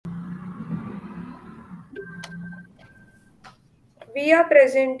We are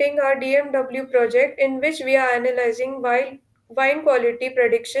presenting our DMW project in which we are analyzing wine quality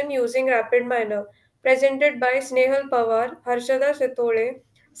prediction using rapidminer, presented by Snehal Pawar, Harshada Sitole,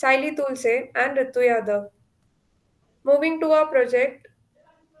 Saili Tulse, and Ritu Yadav. Moving to our project,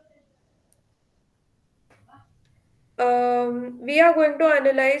 we are going to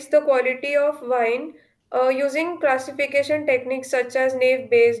analyze the quality of wine using classification techniques such as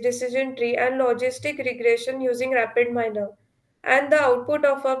naive-Bayes, decision tree, and logistic regression using rapidminer. And the output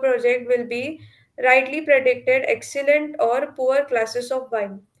of our project will be rightly predicted excellent or poor classes of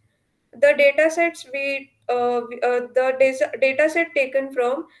wine. The data sets data set taken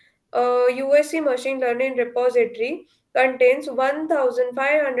from USC machine learning repository contains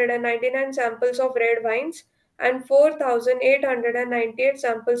 1,599 samples of red wines and 4,898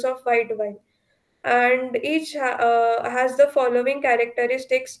 samples of white wine, and each has the following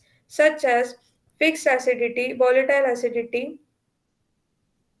characteristics such as fixed acidity, volatile acidity,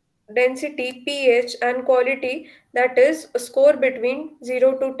 density, pH, and quality, that is a score between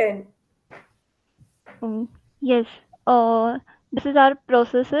 0 to 10. Yes, this is our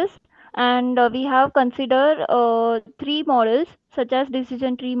processes, and we have considered three models such as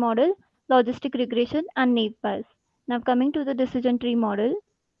decision tree model, logistic regression, and naive Bayes. Now coming to the decision tree model.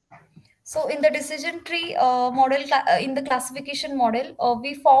 So in the decision tree in the classification model,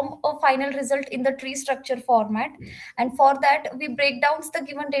 we form a final result in the tree structure format, and for that we break down the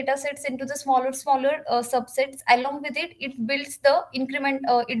given data sets into the smaller subsets. Along with it, it builds the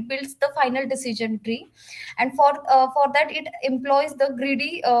final decision tree, and for that it employs the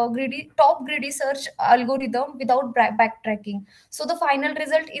greedy search algorithm without backtracking. So the final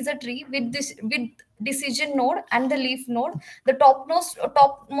result is a tree with decision node and the leaf node. The topmost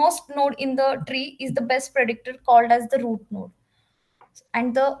node in the tree is the best predictor, called as the root node,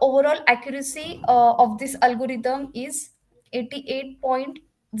 and the overall accuracy of this algorithm is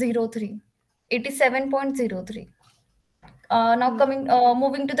 88.03, 87.03. Now Mm.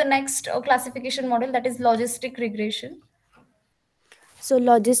 moving to the next classification model, that is logistic regression. So,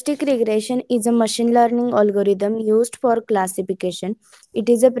 logistic regression is a machine learning algorithm used for classification. It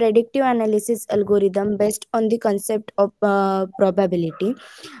is a predictive analysis algorithm based on the concept of probability.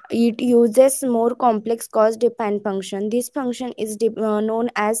 It uses more complex cause-defined function. This function is known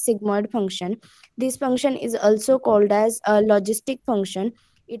as sigmoid function. This function is also called as a logistic function.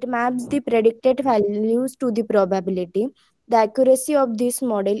 It maps the predicted values to the probability. The accuracy of this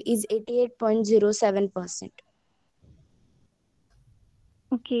model is 88.07%.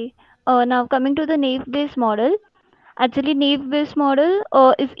 Okay. Now coming to the naive Bayes model. Actually, naive Bayes model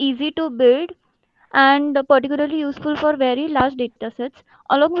is easy to build and particularly useful for very large data sets.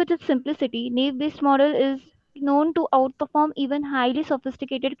 Along with its simplicity, naive Bayes model is known to outperform even highly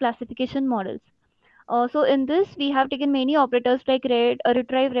sophisticated classification models. So in this, we have taken many operators like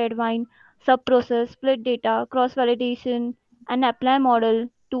retrieve red wine, sub-process, split data, cross-validation, and apply model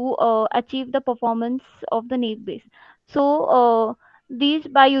to achieve the performance of the naive Bayes. So these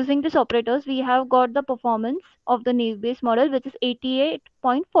by using these operators, we have got the performance of the naive Bayes model, which is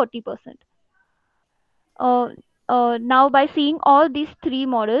 88.40%. Uh, Now by seeing all these three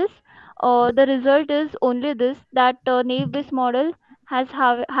models, the result is only this, that naive Bayes model has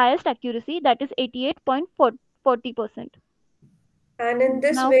highest accuracy, that is 88.40%. And in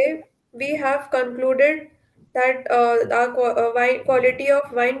this Now, way, we have concluded that quality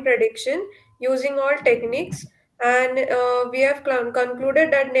of wine prediction using all techniques, and we have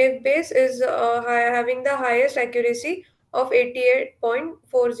concluded that naive Bayes is having the highest accuracy of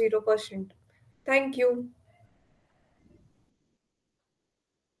 88.40%. Thank you.